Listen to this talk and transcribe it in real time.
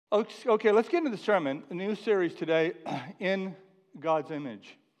Okay, let's get into the sermon, a new series today, In God's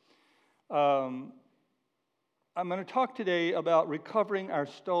Image. I'm going to talk today about recovering our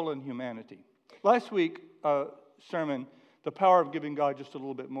stolen humanity. Last week, sermon, The Power of Giving God Just a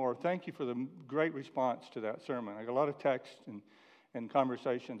Little Bit More. Thank you for the great response to that sermon. I got a lot of texts and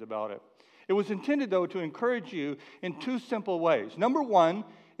conversations about it. It was intended, though, to encourage you in two simple ways. Number one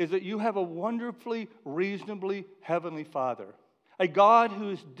is that you have a wonderfully, reasonably Heavenly Father. A God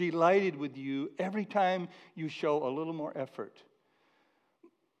who is delighted with you every time you show a little more effort.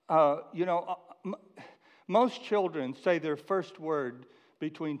 Most children say their first word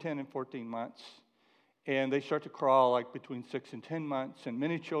between 10 and 14 months. And they start to crawl like between 6 and 10 months. And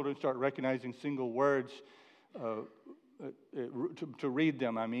many children start recognizing single words to read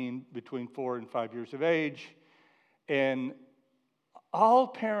them, between 4 and 5 years of age. And all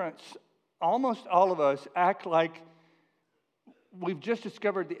parents, almost all of us, act like we've just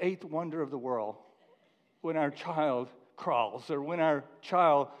discovered the eighth wonder of the world when our child crawls or when our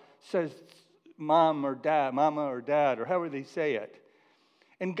child says mama or dad, or however they say it.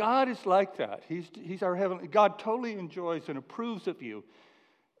 And God is like that. He's our heavenly. God totally enjoys and approves of you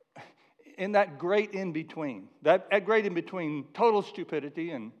in that great in-between. That great in-between total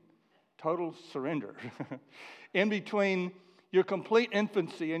stupidity and total surrender. In between your complete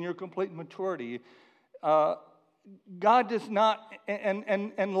infancy and your complete maturity. God does not,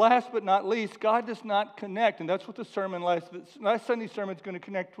 and last but not least, God does not connect, and that's what the sermon last Sunday's sermon is going to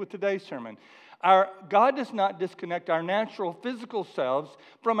connect with today's sermon. God does not disconnect our natural physical selves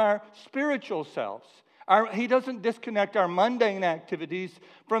from our spiritual selves. He doesn't disconnect our mundane activities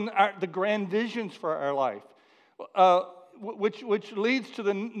from the grand visions for our life, which leads to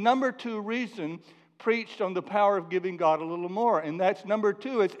the number two reason preached on the power of giving God a little more. And that's number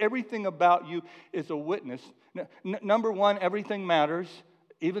two, is everything about you is a witness. Number one, everything matters.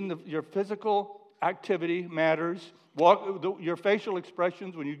 Even your physical activity matters. Your facial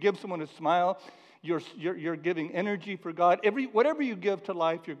expressions, when you give someone a smile, you're giving energy for God. Whatever you give to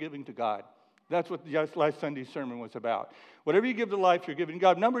life, you're giving to God. That's what last Sunday's sermon was about. Whatever you give to life, you're giving to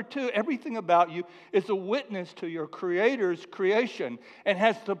God. Number two, everything about you is a witness to your Creator's creation and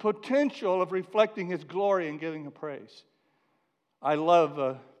has the potential of reflecting His glory and giving Him praise. I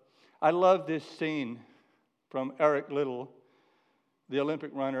love this scene from Eric Liddell, the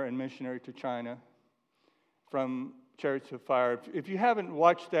Olympic runner and missionary to China, from Chariots of Fire. If you haven't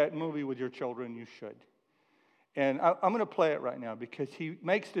watched that movie with your children, you should. And I'm going to play it right now because he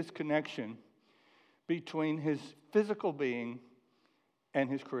makes this connection between his physical being and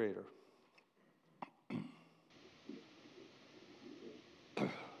his Creator.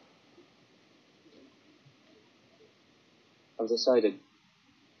 I've decided.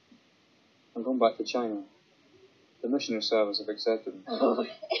 I'm going back to China. The missionary service have accepted me. Oh,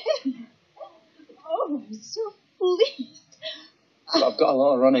 I'm so pleased. But I've got a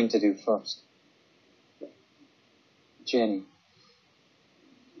lot of running to do first. Jenny,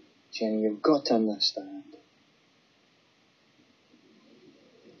 you've got to understand.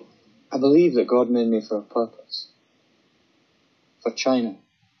 I believe that God made me for a purpose. For China.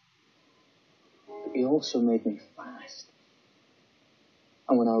 But He also made me fast.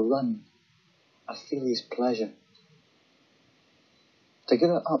 And when I run, I feel His pleasure. To give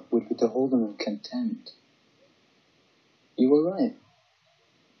it up would be to hold Him in contempt. You were right.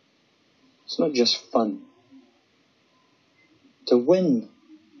 It's not just fun. To win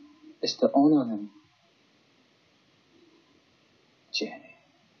is to honor Him. Jenny.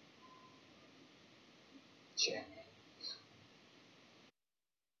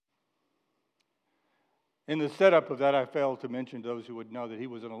 In the setup of that, I failed to mention those who would know that he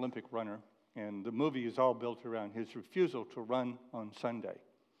was an Olympic runner, and the movie is all built around his refusal to run on Sunday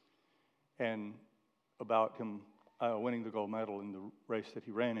and about him winning the gold medal in the race that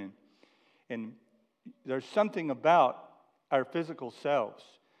he ran in. And there's something about our physical selves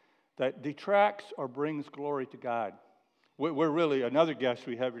that detracts or brings glory to God. We're really, another guest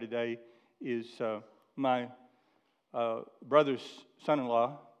we have here today is my brother's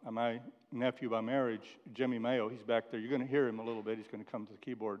son-in-law, my nephew by marriage, Jimmy Mayo. He's back there. You're going to hear him a little bit. He's going to come to the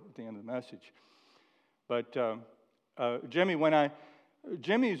keyboard at the end of the message. But Jimmy's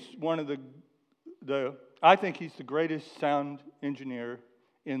one of the I think he's the greatest sound engineer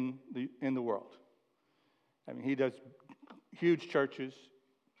in the world. He does huge churches.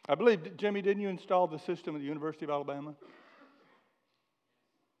 I believe, Jimmy, didn't you install the system at the University of Alabama?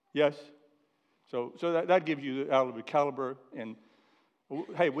 Yes? So that gives you out of the caliber. And,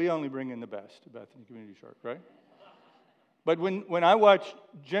 hey, we only bring in the best at Bethany Community Church, right? But when I watch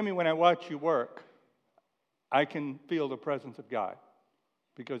you work, I can feel the presence of God.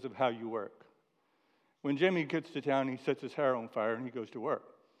 because of how you work. When Jimmy gets to town, he sets his hair on fire and he goes to work.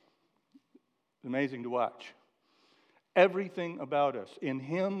 It's amazing to watch. Everything about us, in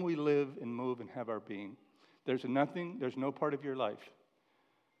Him we live and move and have our being. There's no part of your life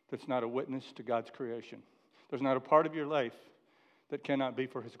that's not a witness to God's creation. There's not a part of your life that cannot be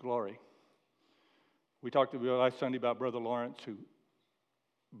for His glory. We talked last Sunday about Brother Lawrence, who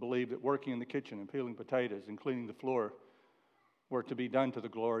believed that working in the kitchen and peeling potatoes and cleaning the floor were to be done to the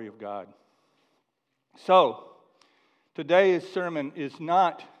glory of God. So, today's sermon is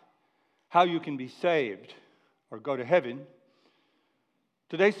not how you can be saved or go to heaven.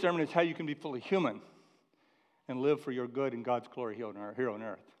 Today's sermon is how you can be fully human and live for your good and God's glory here on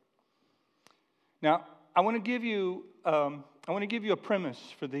earth. Now, I want to give you a premise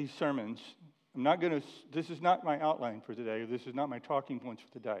for these sermons. This is not my outline for today. This is not my talking points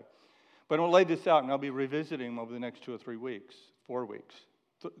for today. But I'll lay this out, and I'll be revisiting them over the next 2 or 3 weeks, 4 weeks,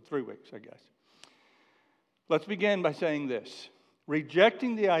 3 weeks, I guess. Let's begin by saying this.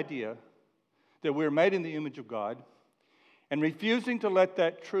 Rejecting the idea that we're made in the image of God and refusing to let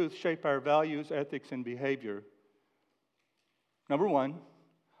that truth shape our values, ethics, and behavior, number one,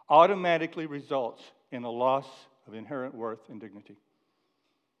 automatically results in a loss of inherent worth and dignity.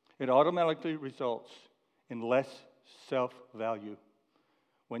 It automatically results in less self-value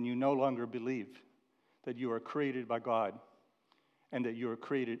when you no longer believe that you are created by God and that you are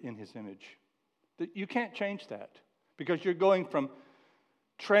created in His image. That you can't change that because you're going from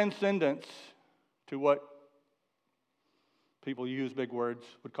transcendence to what people who use big words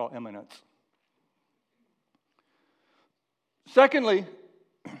would call eminence. Secondly,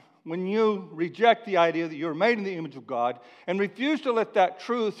 when you reject the idea that you're made in the image of God and refuse to let that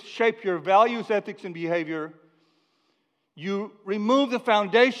truth shape your values, ethics, and behavior, you remove the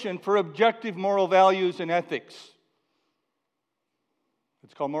foundation for objective moral values and ethics.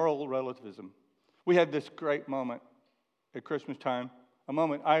 It's called moral relativism. We had this great moment at Christmas time, a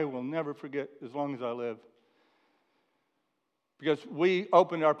moment I will never forget as long as I live. Because we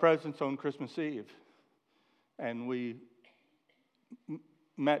opened our presents on Christmas Eve, and we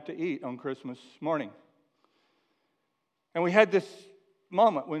met to eat on Christmas morning. And we had this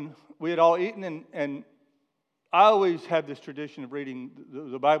moment when we had all eaten, and I always had this tradition of reading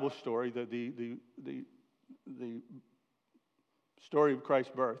the Bible story, the story of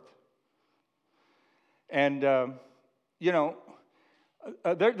Christ's birth. And,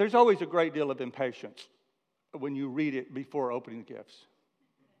 there's always a great deal of impatience when you read it before opening the gifts.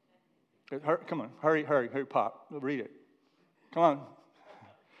 Come on, hurry, Pop, read it. Come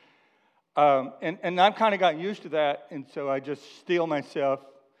on. And I've kind of gotten used to that, and so I just steel myself,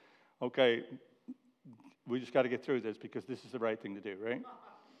 okay, we just got to get through this because this is the right thing to do, right?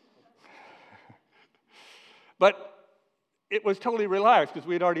 But it was totally relaxed because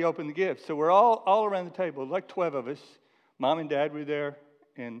we had already opened the gifts. So we're all around the table, like 12 of us. Mom and Dad were there,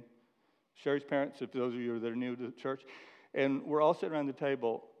 and Sherry's parents, if those of you that are new to the church. And we're all sitting around the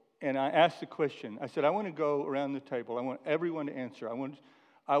table, and I asked the question. I said, I want to go around the table. I want everyone to answer. I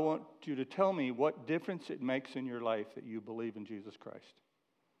want you to tell me what difference it makes in your life that you believe in Jesus Christ.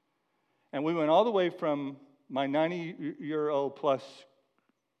 And we went all the way from my 90-year-old plus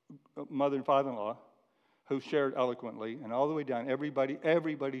mother and father-in-law, who shared eloquently, and all the way down,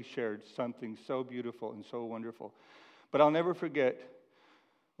 everybody shared something so beautiful and so wonderful. But I'll never forget,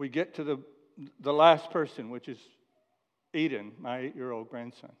 we get to the last person, which is Eden, my 8-year-old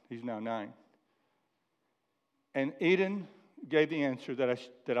grandson. He's now 9. And Eden gave the answer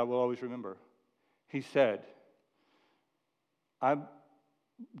that I will always remember. He said,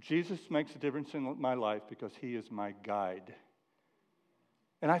 Jesus makes a difference in my life because He is my guide.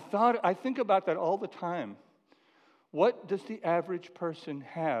 And I think about that all the time. What does the average person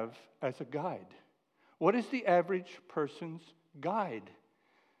have as a guide? What is the average person's guide?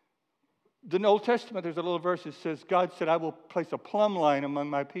 In the Old Testament, there's a little verse that says, God said, I will place a plumb line among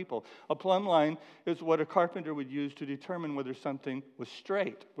my people. A plumb line is what a carpenter would use to determine whether something was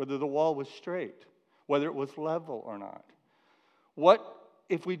straight, whether the wall was straight, whether it was level or not. What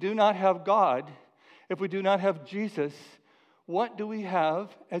if we do not have God, if we do not have Jesus, what do we have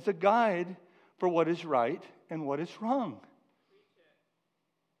as a guide for what is right and what is wrong?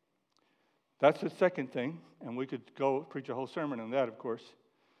 That's the second thing, and we could go preach a whole sermon on that, of course.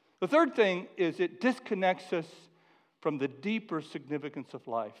 The third thing is it disconnects us from the deeper significance of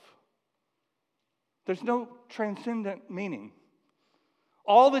life. There's no transcendent meaning.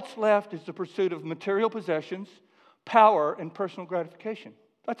 All that's left is the pursuit of material possessions, power, and personal gratification.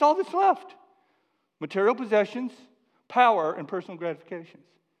 That's all that's left. Material possessions, power, and personal gratifications.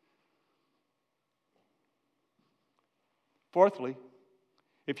 Fourthly,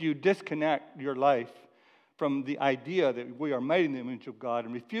 if you disconnect your life from the idea that we are made in the image of God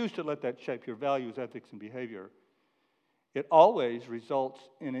and refuse to let that shape your values, ethics, and behavior, it always results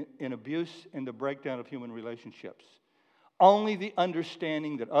in abuse and the breakdown of human relationships. Only the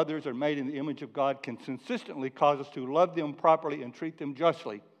understanding that others are made in the image of God can consistently cause us to love them properly and treat them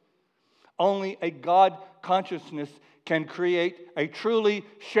justly. Only a God consciousness can create a truly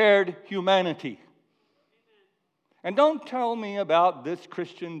shared humanity. And don't tell me about this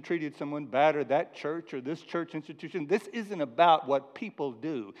Christian treated someone bad or that church or this church institution. This isn't about what people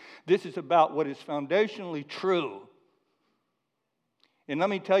do. This is about what is foundationally true. And let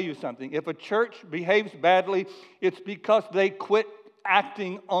me tell you something. If a church behaves badly, it's because they quit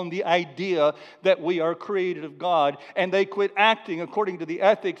acting on the idea that we are created of God, and they quit acting according to the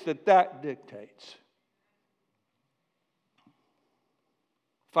ethics that dictates.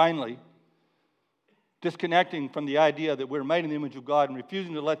 Finally, disconnecting from the idea that we're made in the image of God and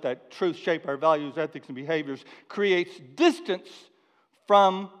refusing to let that truth shape our values, ethics, and behaviors creates distance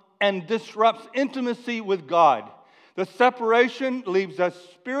from and disrupts intimacy with God. The separation leaves us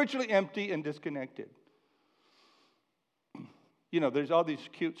spiritually empty and disconnected. You know, there's all these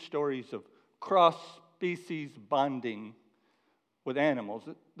cute stories of cross-species bonding with animals.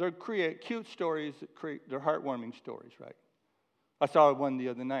 They're cute stories they're heartwarming stories, right? I saw one the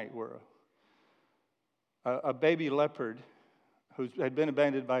other night where a baby leopard who had been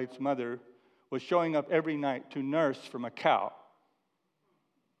abandoned by its mother was showing up every night to nurse from a cow.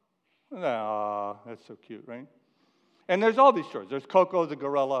 Ah, that's so cute, right? And there's all these stories. There's Coco the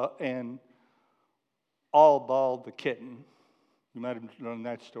gorilla and All-Ball the kitten. You might have known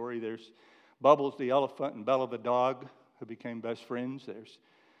that story. There's Bubbles the elephant and Bella the dog, who became best friends. There's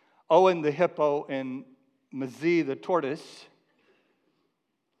Owen the hippo and Mazie the tortoise.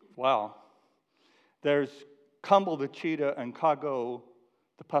 Wow. There's Cumble the cheetah and Kago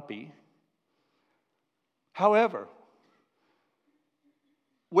the puppy. However,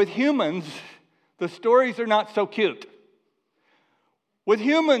 with humans, the stories are not so cute. With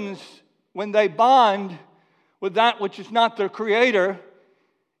humans, when they bond with that which is not their creator,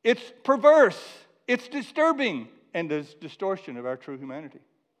 it's perverse, it's disturbing, and there's distortion of our true humanity.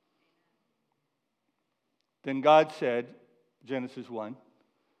 Then God said, Genesis 1,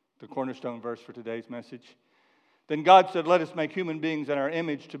 the cornerstone verse for today's message, then God said, let us make human beings in our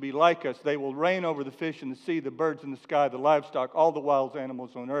image to be like us. They will reign over the fish in the sea, the birds in the sky, the livestock, all the wild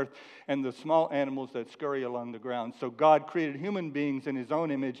animals on earth, and the small animals that scurry along the ground. So God created human beings in his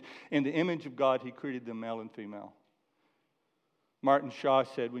own image. In the image of God, he created them male and female. Martin Shaw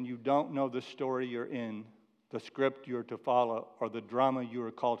said, when you don't know the story you're in, the script you're to follow, or the drama you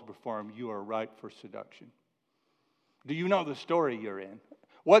are called to perform, you are ripe for seduction. Do you know the story you're in?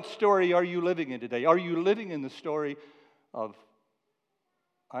 What story are you living in today? Are you living in the story of,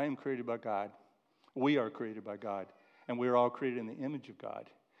 I am created by God, we are created by God, and we are all created in the image of God,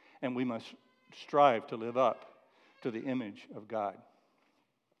 and we must strive to live up to the image of God.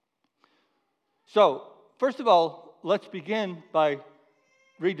 So, first of all, let's begin by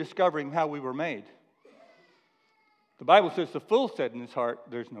rediscovering how we were made. The Bible says the fool said in his heart,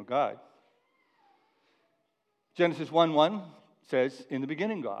 there's no God. Genesis 1:1 says, in the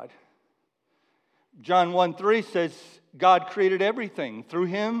beginning, God. John 1:3 says, God created everything through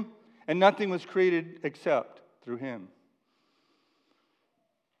him, and nothing was created except through him.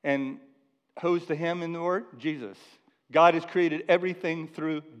 And who's the him in the word? Jesus. God has created everything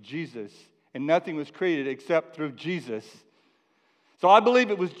through Jesus, and nothing was created except through Jesus. So I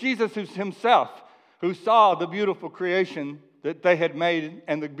believe it was Jesus himself who saw the beautiful creation that they had made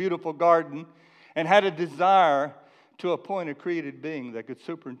and the beautiful garden, and had a desire to appoint a created being that could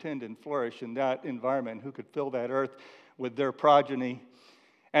superintend and flourish in that environment, who could fill that earth with their progeny.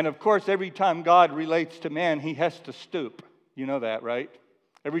 And of course, every time God relates to man, he has to stoop. You know that, right?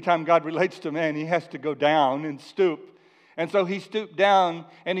 Every time God relates to man, he has to go down and stoop. And so he stooped down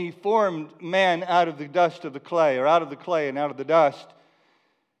and he formed man out of the dust of the clay, or out of the clay and out of the dust.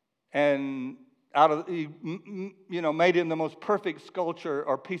 And he made him the most perfect sculpture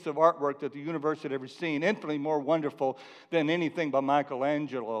or piece of artwork that the universe had ever seen, infinitely more wonderful than anything by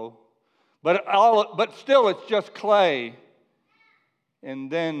Michelangelo. But still, it's just clay. And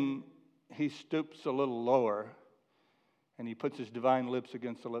then he stoops a little lower, and he puts his divine lips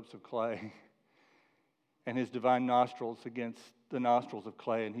against the lips of clay, and his divine nostrils against the nostrils of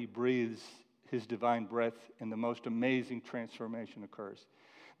clay, and he breathes his divine breath, and the most amazing transformation occurs.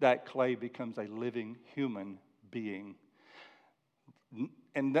 That clay becomes a living human being.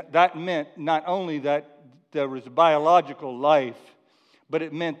 And that meant not only that there was biological life, but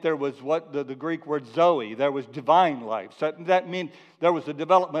it meant there was what the Greek word zoe, there was divine life. So that meant there was a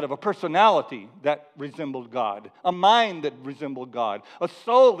development of a personality that resembled God, a mind that resembled God, a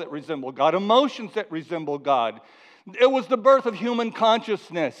soul that resembled God, emotions that resembled God. It was the birth of human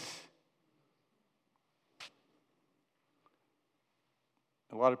consciousness.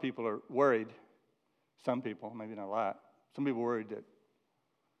 A lot of people are worried, some people, maybe not a lot, some people are worried that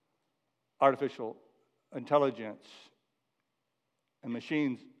artificial intelligence and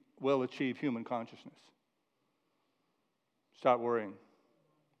machines will achieve human consciousness. Stop worrying.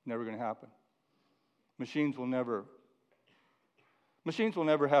 Never going to happen. Machines will never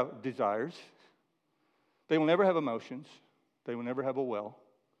have desires. They will never have emotions. They will never have a will.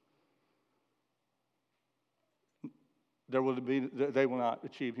 They will not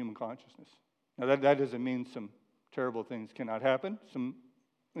achieve human consciousness. Now that doesn't mean some terrible things cannot happen. Some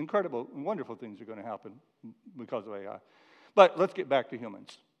incredible and wonderful things are going to happen because of AI. But let's get back to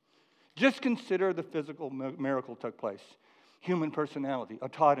humans. Just consider the physical miracle took place. Human personality,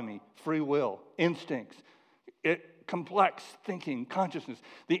 autonomy, free will, instincts, complex thinking, consciousness.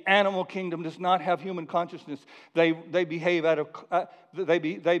 The animal kingdom does not have human consciousness. They behave out of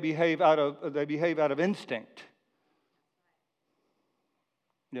instinct.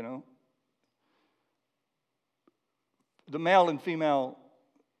 You know, the male and female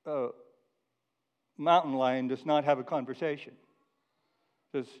mountain lion does not have a conversation.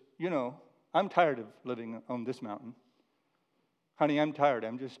 Says, you know, I'm tired of living on this mountain. Honey, I'm tired.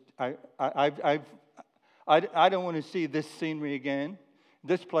 I don't want to see this scenery again.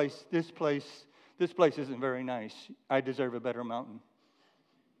 This place isn't very nice. I deserve a better mountain.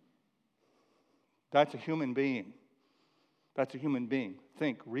 That's a human being. That's a human being.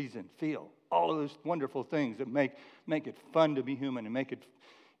 Think, reason, feel. All of those wonderful things that make it fun to be human and make it,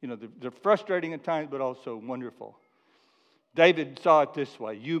 you know, they're frustrating at times, but also wonderful. David saw it this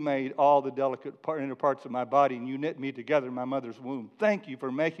way. You made all the delicate inner parts of my body, and you knit me together in my mother's womb. Thank you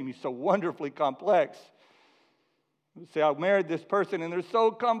for making me so wonderfully complex. You say, I married this person, and they're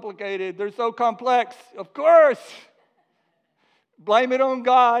so complicated. They're so complex. Of course. Blame it on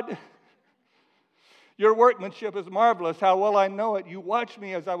God. Your workmanship is marvelous. How well I know it. You watched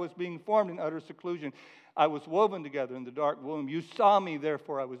me as I was being formed in utter seclusion. I was woven together in the dark womb. You saw me,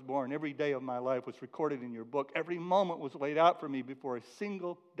 therefore I was born. Every day of my life was recorded in your book. Every moment was laid out for me before a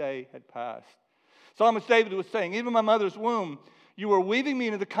single day had passed. Psalmist David was saying, even my mother's womb, you were weaving me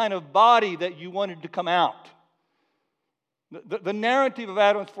into the kind of body that you wanted to come out. The narrative of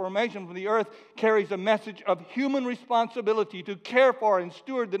Adam's formation from the earth carries a message of human responsibility to care for and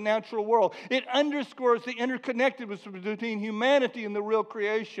steward the natural world. It underscores the interconnectedness between humanity and the real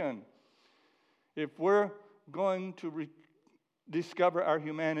creation. If we're going to discover our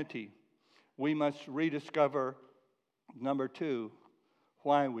humanity, we must rediscover, number 2,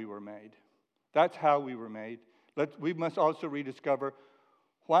 why we were made. That's how we were made. We must also rediscover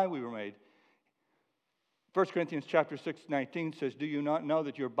why we were made. 1 Corinthians chapter 6:19 says, do you not know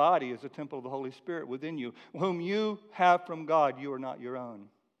that your body is a temple of the Holy Spirit within you, whom you have from God? You are not your own.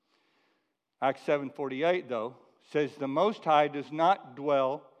 Acts 7:48, though, says the Most High does not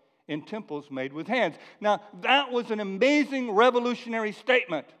dwell in temples made with hands. Now, that was an amazing revolutionary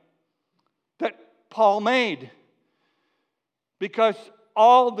statement that Paul made, because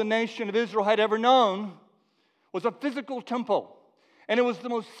all the nation of Israel had ever known was a physical temple, and it was the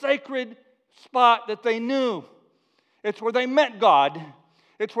most sacred spot that they knew. It's where they met God.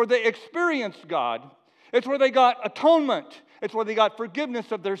 It's where they experienced God. It's where they got atonement. It's where they got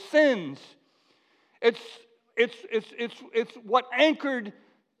forgiveness of their sins. It's what anchored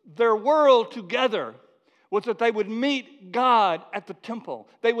their world together, was that they would meet God at the temple.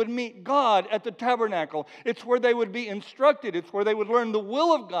 They would meet God at the tabernacle. It's where they would be instructed. It's where they would learn the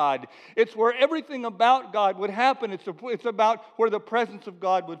will of God. It's where everything about God would happen. It's about where the presence of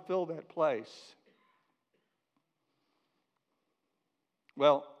God would fill that place.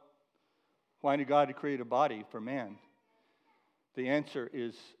 Well, why did God create a body for man? The answer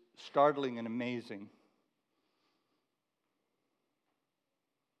is startling and amazing.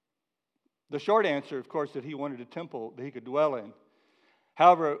 The short answer, of course, that he wanted a temple that he could dwell in.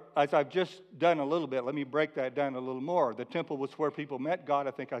 However, as I've just done a little bit, let me break that down a little more. The temple was where people met God.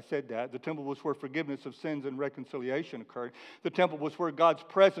 I think I said that. The temple was where forgiveness of sins and reconciliation occurred. The temple was where God's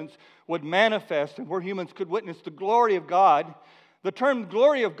presence would manifest and where humans could witness the glory of God. The term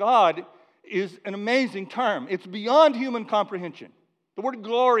glory of God is an amazing term. It's beyond human comprehension. The word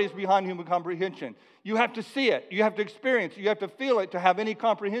glory is beyond human comprehension. You have to see it. You have to experience it. You have to feel it to have any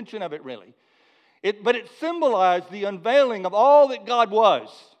comprehension of it, really. But it symbolized the unveiling of all that God was,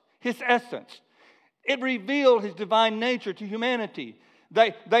 His essence. It revealed His divine nature to humanity.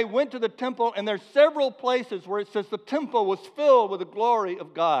 They went to the temple, and there's several places where it says the temple was filled with the glory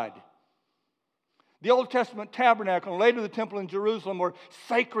of God. The Old Testament tabernacle and later the temple in Jerusalem were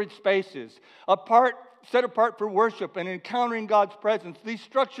sacred spaces, set apart for worship and encountering God's presence. These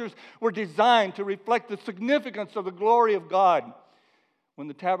structures were designed to reflect the significance of the glory of God. When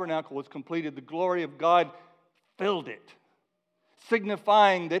the tabernacle was completed, the glory of God filled it,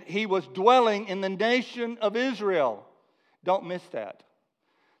 signifying that He was dwelling in the nation of Israel. Don't miss that.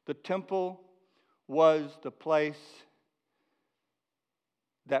 The temple was the place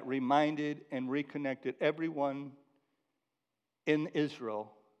that reminded and reconnected everyone in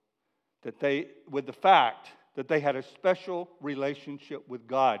Israel with the fact that they had a special relationship with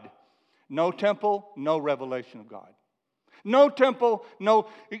God. No temple, no revelation of God. No temple,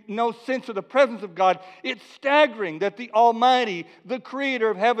 no sense of the presence of God. It's staggering that the Almighty, the Creator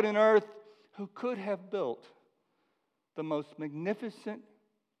of heaven and earth, who could have built the most magnificent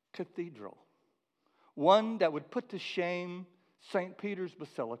cathedral, one that would put to shame St. Peter's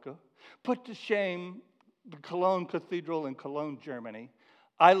Basilica, put to shame the Cologne Cathedral in Cologne, Germany.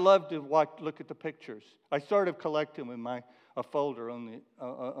 I love to look at the pictures. I sort of collect them in a folder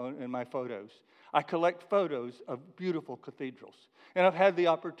in my photos. I collect photos of beautiful cathedrals. And I've had the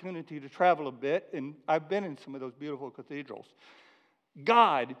opportunity to travel a bit, and I've been in some of those beautiful cathedrals.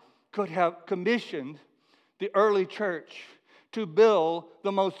 God could have commissioned the early church to build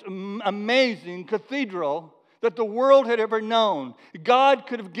the most amazing cathedral that the world had ever known. God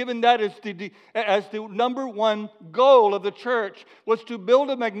could have given that as the number one goal of the church, was to build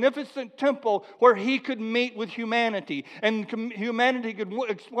a magnificent temple where He could meet with humanity, and humanity could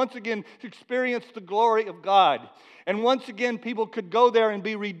once again experience the glory of God. And once again, people could go there and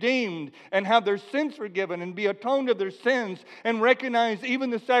be redeemed and have their sins forgiven and be atoned of their sins and recognize even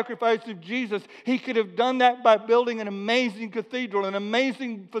the sacrifice of Jesus. He could have done that by building an amazing cathedral, an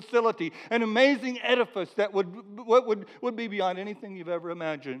amazing facility, an amazing edifice that would be beyond anything you've ever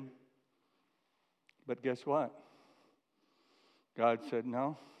imagined. But guess what? God said,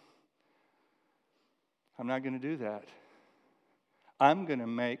 no, I'm not going to do that. I'm going to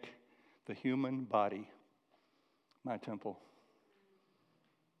make the human body my temple.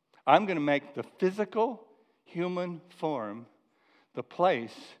 I'm going to make the physical human form the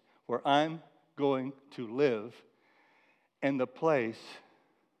place where I'm going to live, and the place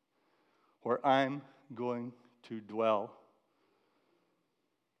where I'm going to dwell.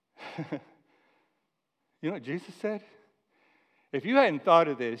 You know what Jesus said? If you hadn't thought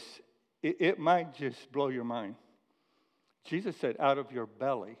of this, it might just blow your mind. Jesus said, out of your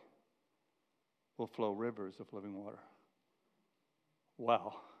belly will flow rivers of living water.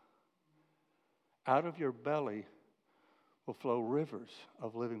 Wow. Out of your belly will flow rivers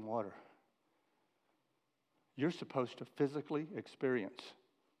of living water. You're supposed to physically experience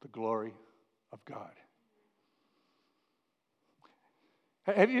the glory of God.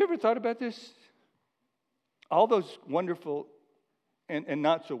 Have you ever thought about this? All those wonderful and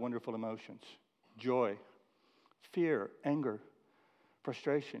not so wonderful emotions, joy, fear, anger,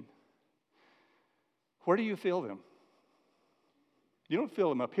 frustration. Where do you feel them? You don't feel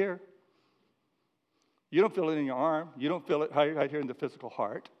them up here. You don't feel it in your arm. You don't feel it right here in the physical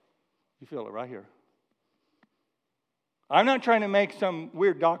heart. You feel it right here. I'm not trying to make some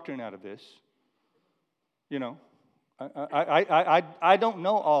weird doctrine out of this. You know, I don't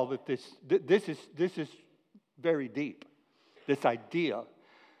know all that this is very deep. This idea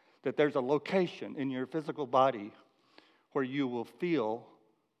that there's a location in your physical body where you will feel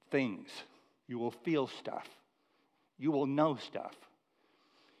things. You will feel stuff. You will know stuff.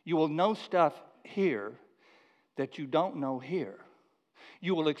 You will know stuff here that you don't know here.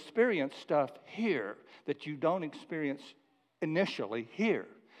 You will experience stuff here that you don't experience initially here.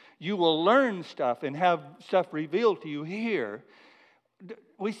 You will learn stuff and have stuff revealed to you here.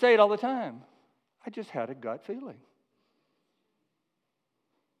 We say it all the time. I just had a gut feeling.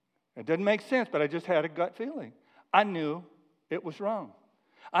 It doesn't make sense, but I just had a gut feeling. I knew it was wrong.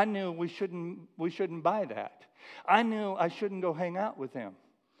 I knew we shouldn't buy that. I knew I shouldn't go hang out with them.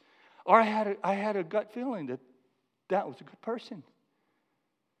 Or I had a gut feeling that was a good person.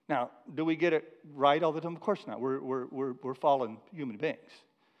 Now, do we get it right all the time? Of course not. We're fallen human beings.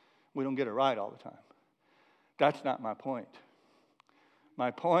 We don't get it right all the time. That's not my point.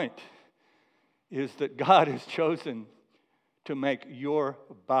 My point is that God has chosen to make your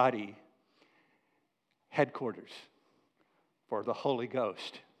body headquarters for the Holy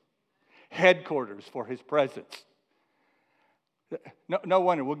Ghost, headquarters for His presence. No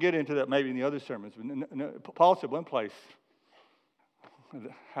wonder, we'll get into that maybe in the other sermons. Paul said one place,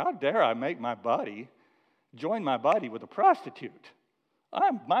 how dare I make my body, join my body with a prostitute?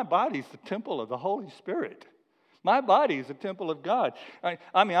 My body's the temple of the Holy Spirit. My body is a temple of God.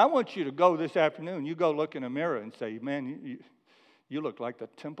 I mean, I want you to go this afternoon. You go look in a mirror and say, man, you look like the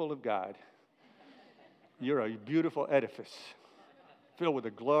temple of God. You're a beautiful edifice filled with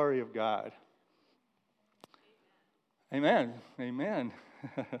the glory of God. Amen. Amen.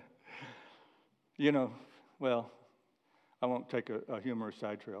 Well, I won't take a humorous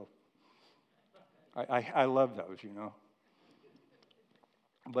side trail. I love those,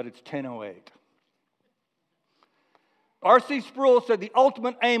 But it's 10:08. R.C. Sproul said the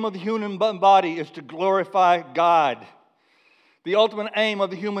ultimate aim of the human body is to glorify God. The ultimate aim of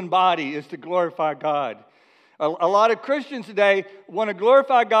the human body is to glorify God. A lot of Christians today want to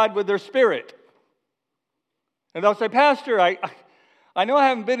glorify God with their spirit. And they'll say, Pastor, I know I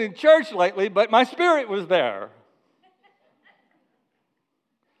haven't been in church lately, but my spirit was there.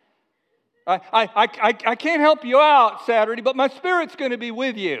 I can't help you out Saturday, but my spirit's going to be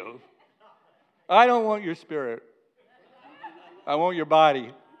with you. I don't want your spirit. I want your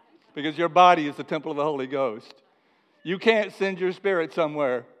body, because your body is the temple of the Holy Ghost. You can't send your spirit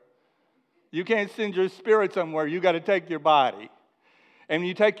somewhere. You can't send your spirit somewhere. You got to take your body. And when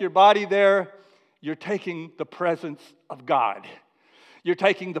you take your body there, you're taking the presence of God. You're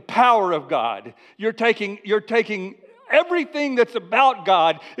taking the power of God. You're taking everything that's about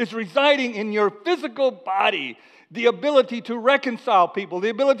God is residing in your physical body. The ability to reconcile people, the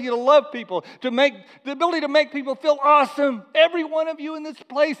ability to love people, the ability to make people feel awesome. Every one of you in this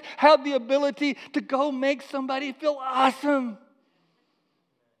place have the ability to go make somebody feel awesome.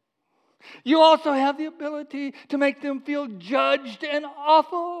 You also have the ability to make them feel judged and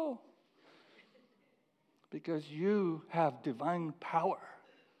awful, because you have divine power.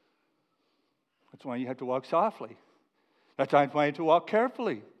 That's why you have to walk softly. That's why you have to walk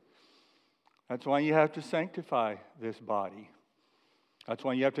carefully. That's why you have to sanctify this body. That's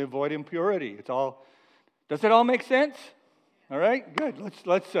why you have to avoid impurity. Does it all make sense? All right, good.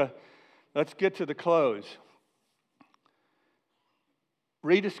 Let's get to the close.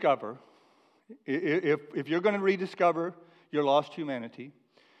 Rediscover. If you're going to rediscover your lost humanity,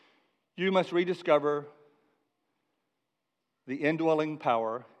 you must rediscover the indwelling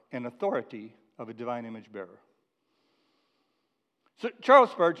power and authority of a divine image bearer. So Charles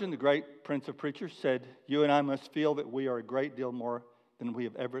Spurgeon, the great Prince of Preachers, said, you and I must feel that we are a great deal more than we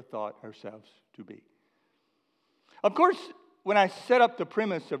have ever thought ourselves to be. Of course, when I set up the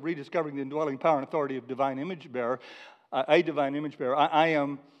premise of rediscovering the indwelling power and authority of divine image bearer, a divine image bearer, I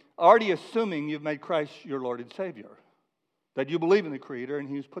am already assuming you've made Christ your Lord and Savior, that you believe in the Creator and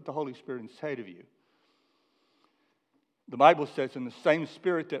He's put the Holy Spirit inside of you. The Bible says, in the same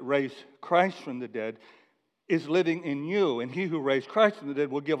Spirit that raised Christ from the dead is living in you, and He who raised Christ from the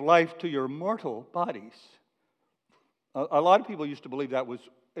dead will give life to your mortal bodies. A lot of people used to believe that was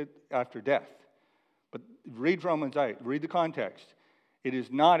after death. But read Romans 8, read the context. It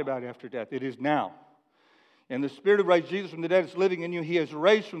is not about after death, it is now. And the Spirit who raised Jesus from the dead is living in you. He has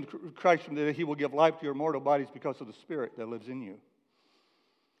raised from Christ from the dead. He will give life to your mortal bodies because of the Spirit that lives in you.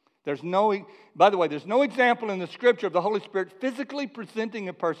 By the way, there's no example in the Scripture of the Holy Spirit physically preventing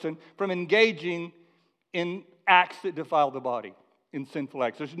a person from engaging in acts that defile the body, in sinful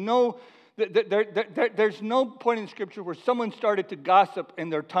acts. There's no point in Scripture where someone started to gossip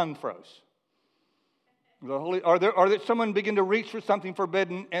and their tongue froze. Or that someone began to reach for something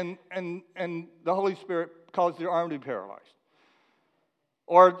forbidden and the Holy Spirit caused their arm to be paralyzed.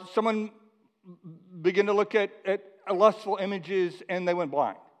 Or someone began to look at lustful images and they went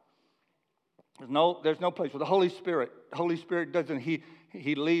blind. There's no place where the Holy Spirit doesn't.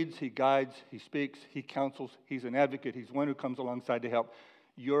 He leads, He guides, He speaks, He counsels. He's an advocate. He's one who comes alongside to help.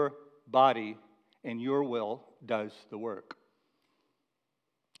 Your body and your will does the work.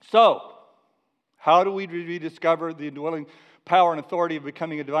 So, how do we rediscover the indwelling power and authority of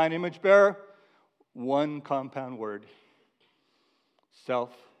becoming a divine image bearer? One compound word: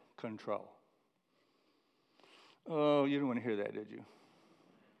 self-control. Oh, you didn't want to hear that, did you?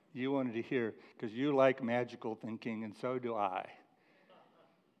 You wanted to hear, because you like magical thinking, and so do I.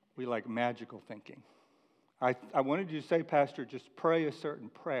 We like magical thinking. I wanted you to say, Pastor, just pray a certain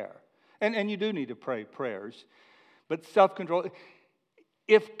prayer. And you do need to pray prayers. But self-control,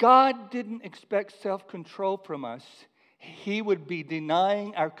 if God didn't expect self-control from us, He would be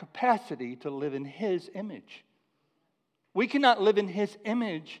denying our capacity to live in His image. We cannot live in His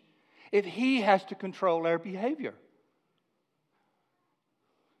image if He has to control our behavior.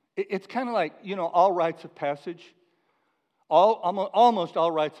 It's kind of like, all rites of passage. Almost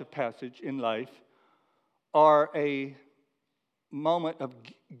all rites of passage in life are a moment of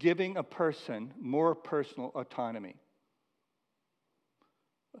giving a person more personal autonomy.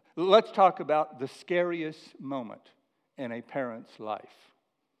 Let's talk about the scariest moment in a parent's life.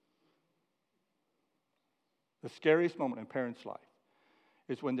 The scariest moment in a parent's life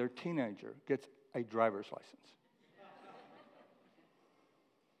is when their teenager gets a driver's license.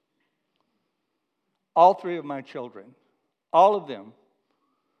 All three of my children, all of them,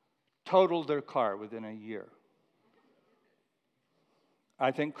 totaled their car within a year.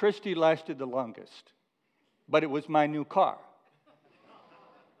 I think Christy lasted the longest, but it was my new car.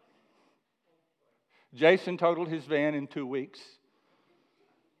 Jason totaled his van in 2 weeks.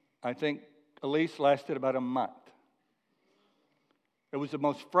 I think Elise lasted about a month. It was the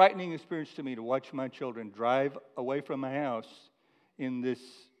most frightening experience to me to watch my children drive away from my house in this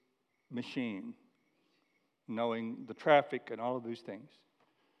machine, knowing the traffic and all of these things.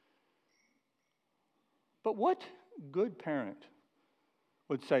 But what good parent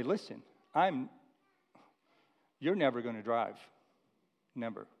would say, listen, you're never going to drive.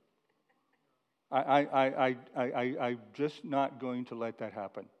 Never. I'm just not going to let that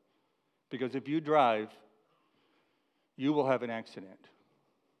happen. Because if you drive, you will have an accident.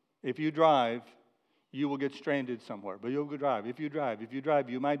 If you drive, you will get stranded somewhere. But you'll go drive. If you drive,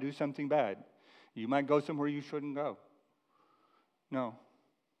 you might do something bad. You might go somewhere you shouldn't go. No.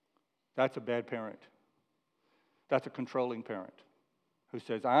 That's a bad parent. That's a controlling parent who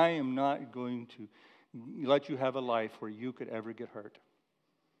says, I am not going to let you have a life where you could ever get hurt.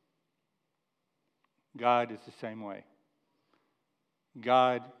 God is the same way.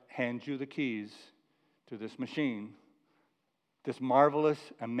 God hands you the keys to this machine, this marvelous,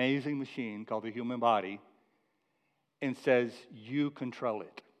 amazing machine called the human body, and says, you control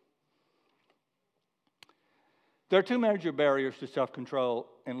it. There are two major barriers to self-control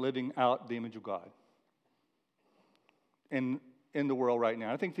and living out the image of God in the world right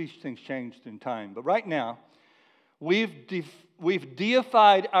now. I think these things changed in time, but right now, we've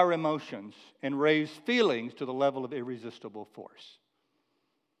deified our emotions and raised feelings to the level of irresistible force.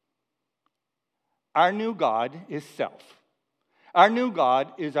 Our new God is self. Our new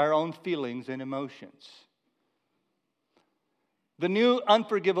God is our own feelings and emotions. The new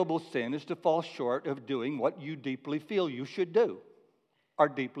unforgivable sin is to fall short of doing what you deeply feel you should do or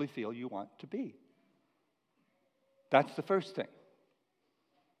deeply feel you want to be. That's the first thing.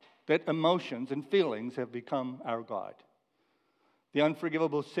 That emotions and feelings have become our God. The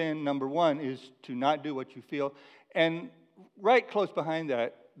unforgivable sin, number one, is to not do what you feel. And right close behind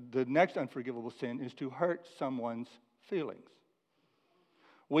that, the next unforgivable sin is to hurt someone's feelings.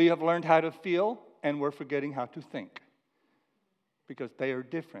 We have learned how to feel, and we're forgetting how to think because they are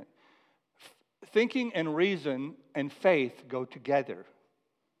different. Thinking and reason and faith go together.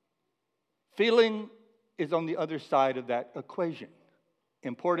 Feeling is on the other side of that equation.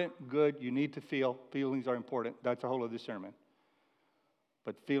 Important, good, you need to feel. Feelings are important. That's a whole other sermon.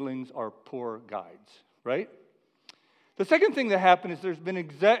 But feelings are poor guides, right? The second thing that happened is there's been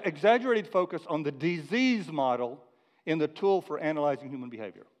exaggerated focus on the disease model in the tool for analyzing human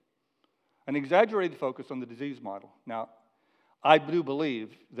behavior. An exaggerated focus on the disease model. Now, I do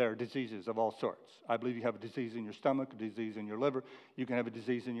believe there are diseases of all sorts. I believe you have a disease in your stomach, a disease in your liver. You can have a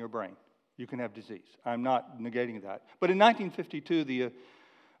disease in your brain. You can have disease. I'm not negating that. But in 1952, the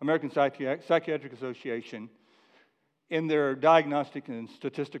American Psychiatric Association, in their Diagnostic and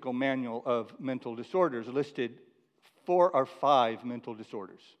Statistical Manual of Mental Disorders, listed 4 or 5 mental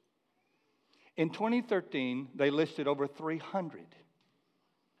disorders. In 2013, they listed over 300.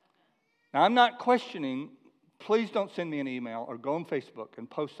 Now, I'm not questioning, please don't send me an email or go on Facebook and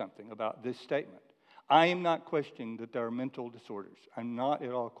post something about this statement. I am not questioning that there are mental disorders. I'm not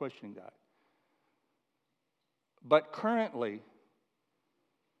at all questioning that. But currently,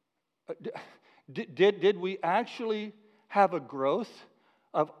 did we actually have a growth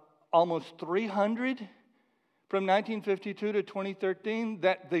of almost 300 from 1952 to 2013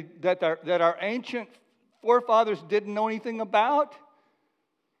 that our ancient forefathers didn't know anything about?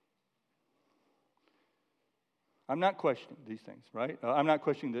 I'm not questioning these things, right? I'm not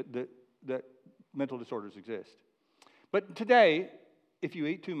questioning that mental disorders exist. But today, if you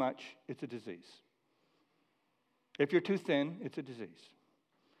eat too much, it's a disease. If you're too thin, it's a disease.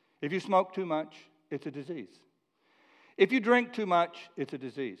 If you smoke too much, it's a disease. If you drink too much, it's a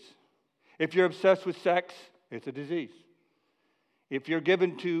disease. If you're obsessed with sex, it's a disease. If you're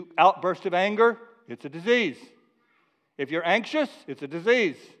given to outbursts of anger, it's a disease. If you're anxious, it's a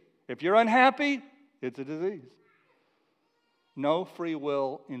disease. If you're unhappy, it's a disease. No free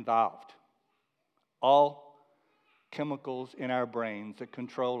will involved. All chemicals in our brains that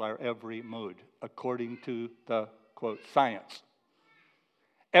control our every mood, according to the, quote, science.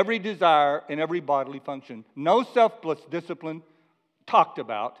 Every desire and every bodily function. No self-discipline talked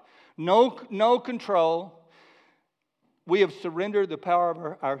about. No control. We have surrendered the power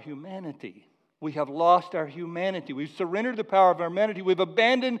of our humanity. We have lost our humanity. We've surrendered the power of our humanity. We've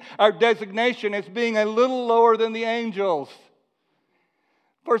abandoned our designation as being a little lower than the angels.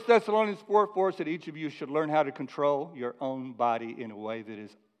 1 Thessalonians 4:4 said each of you should learn how to control your own body in a way that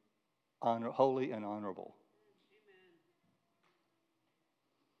is holy and honorable.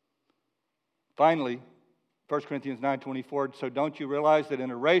 Finally, 1 Corinthians 9:24, so don't you realize that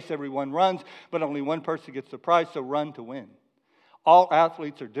in a race everyone runs, but only one person gets the prize, so run to win. All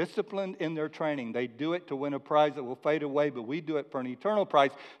athletes are disciplined in their training. They do it to win a prize that will fade away, but we do it for an eternal prize.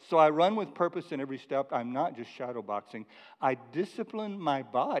 So I run with purpose in every step. I'm not just shadow boxing. I discipline my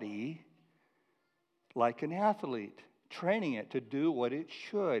body like an athlete, training it to do what it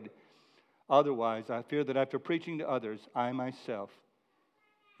should. Otherwise, I fear that after preaching to others, I myself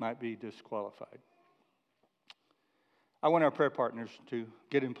might be disqualified. I want our prayer partners to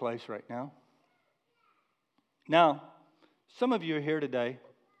get in place right now. Now, some of you are here today.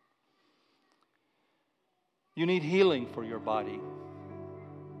 You need healing for your body.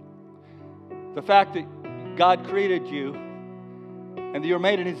 The fact that God created you and that you're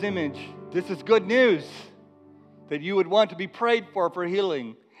made in His image, this is good news. That you would want to be prayed for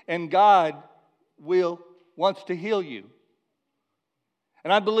healing. And God wants to heal you.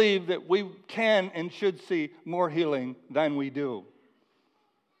 And I believe that we can and should see more healing than we do.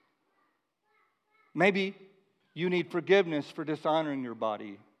 Maybe you need forgiveness for dishonoring your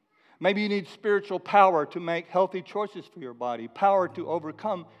body. Maybe you need spiritual power to make healthy choices for your body, power to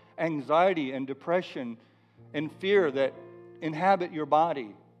overcome anxiety and depression and fear that inhabit your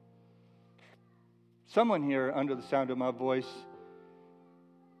body. Someone here, under the sound of my voice,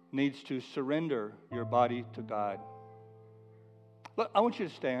 needs to surrender your body to God. Look, I want you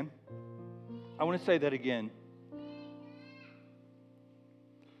to stand. I want to say that again.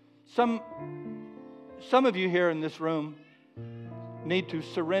 Some of you here in this room need to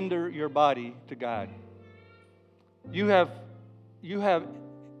surrender your body to God. You have,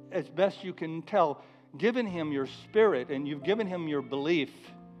 as best you can tell, given Him your spirit and you've given Him your belief,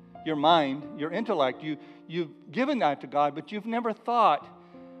 your mind, your intellect. You've given that to God, but you've never thought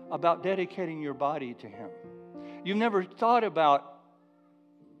about dedicating your body to Him. You've never thought about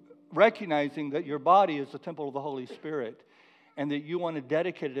recognizing that your body is the temple of the Holy Spirit and that you want to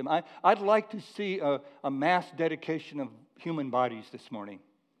dedicate it to Him. I'd like to see a mass dedication of human bodies this morning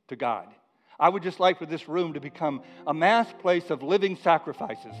to God. I would just like for this room to become a mass place of living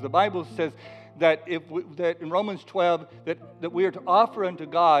sacrifices. The Bible says that that in Romans 12 that we are to offer unto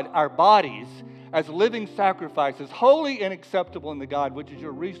God our bodies as living sacrifices, holy and acceptable unto God, which is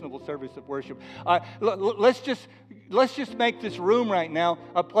your reasonable service of worship. Let's just make this room right now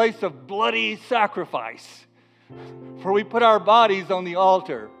a place of bloody sacrifice, for we put our bodies on the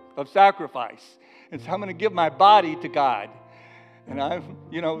altar of sacrifice. And so I'm going to give my body to God. And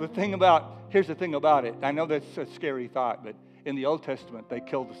here's the thing about it. I know that's a scary thought, but in the Old Testament, they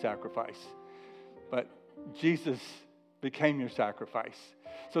killed the sacrifice. But Jesus became your sacrifice.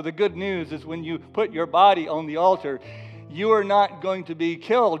 So the good news is when you put your body on the altar, you are not going to be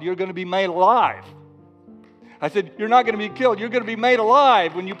killed. You're going to be made alive. I said, you're not going to be killed. You're going to be made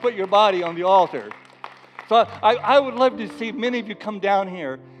alive when you put your body on the altar. So I would love to see many of you come down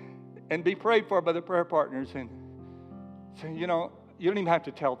here and be prayed for by the prayer partners. And say, you don't even have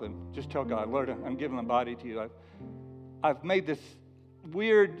to tell them. Just tell God, Lord, I'm giving my body to you. I've made this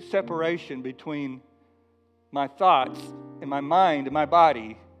weird separation between my thoughts and my mind and my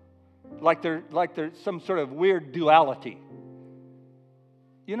body, like there's some sort of weird duality.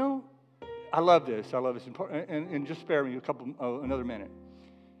 I love this. It's important. And just spare me another minute.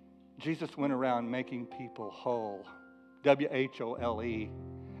 Jesus went around making people whole. W-H-O-L-E.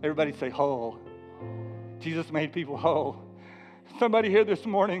 Everybody say whole. Jesus made people whole. Somebody here this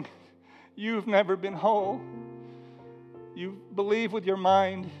morning, you've never been whole. You believe with your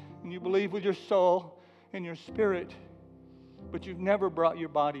mind, and you believe with your soul and your spirit, but you've never brought your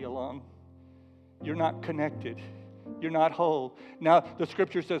body along. You're not connected. You're not whole. Now, the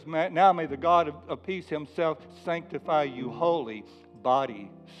scripture says, now may the God of peace Himself sanctify you wholly,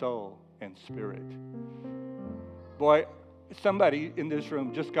 body, soul, and spirit. Boy, somebody in this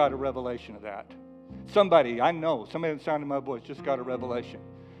room just got a revelation of that. Somebody at the sound of my voice just got a revelation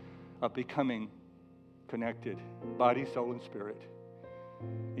of becoming connected, body, soul, and spirit.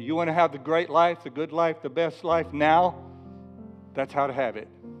 You want to have the great life, the good life, the best life now? That's how to have it.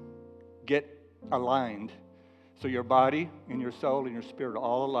 Get aligned. So your body and your soul and your spirit are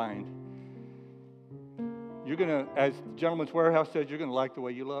all aligned. You're going to, as Gentleman's Warehouse says, you're going to like the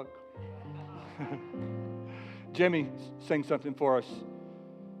way you look. Jimmy, sing something for us.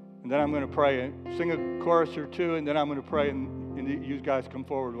 And then I'm going to pray. Sing a chorus or two, and then I'm going to pray, and you guys come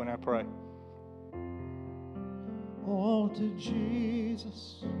forward when I pray. All to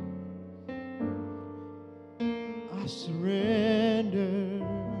Jesus I surrender.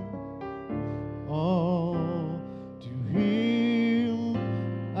 All to Him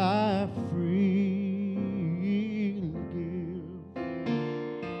I freely give.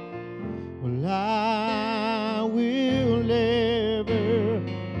 Well, I will ever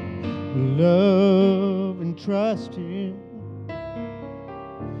love and trust Him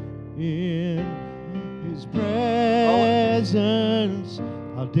in His presence.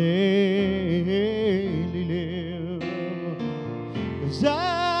 I'll daily live as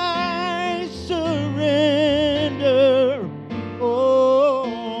I surrender. Oh,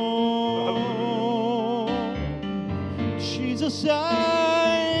 Jesus,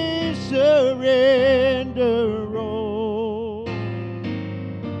 I surrender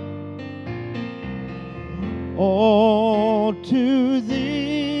all to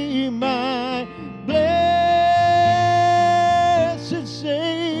Thee, my blessed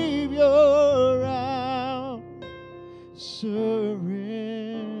Savior. I'll surrender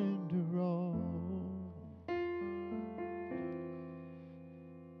all.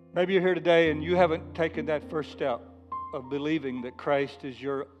 Maybe you're here today and you haven't taken that first step of believing that Christ is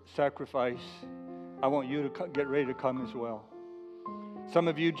your sacrifice. I want you to get ready to come as well. Some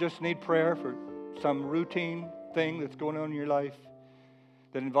of you just need prayer for some routine thing that's going on in your life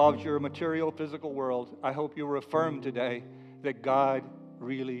that involves your material, physical world. I hope you'll affirm today that God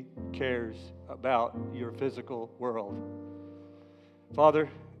really cares about your physical world. Father,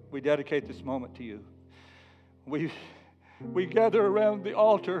 we dedicate this moment to you. We gather around the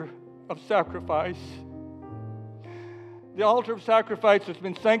altar of sacrifice. The altar of sacrifice has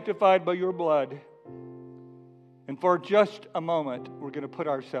been sanctified by your blood. And for just a moment, we're going to put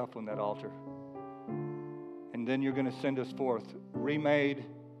ourselves on that altar. And then you're going to send us forth, remade,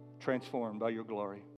 transformed by your glory.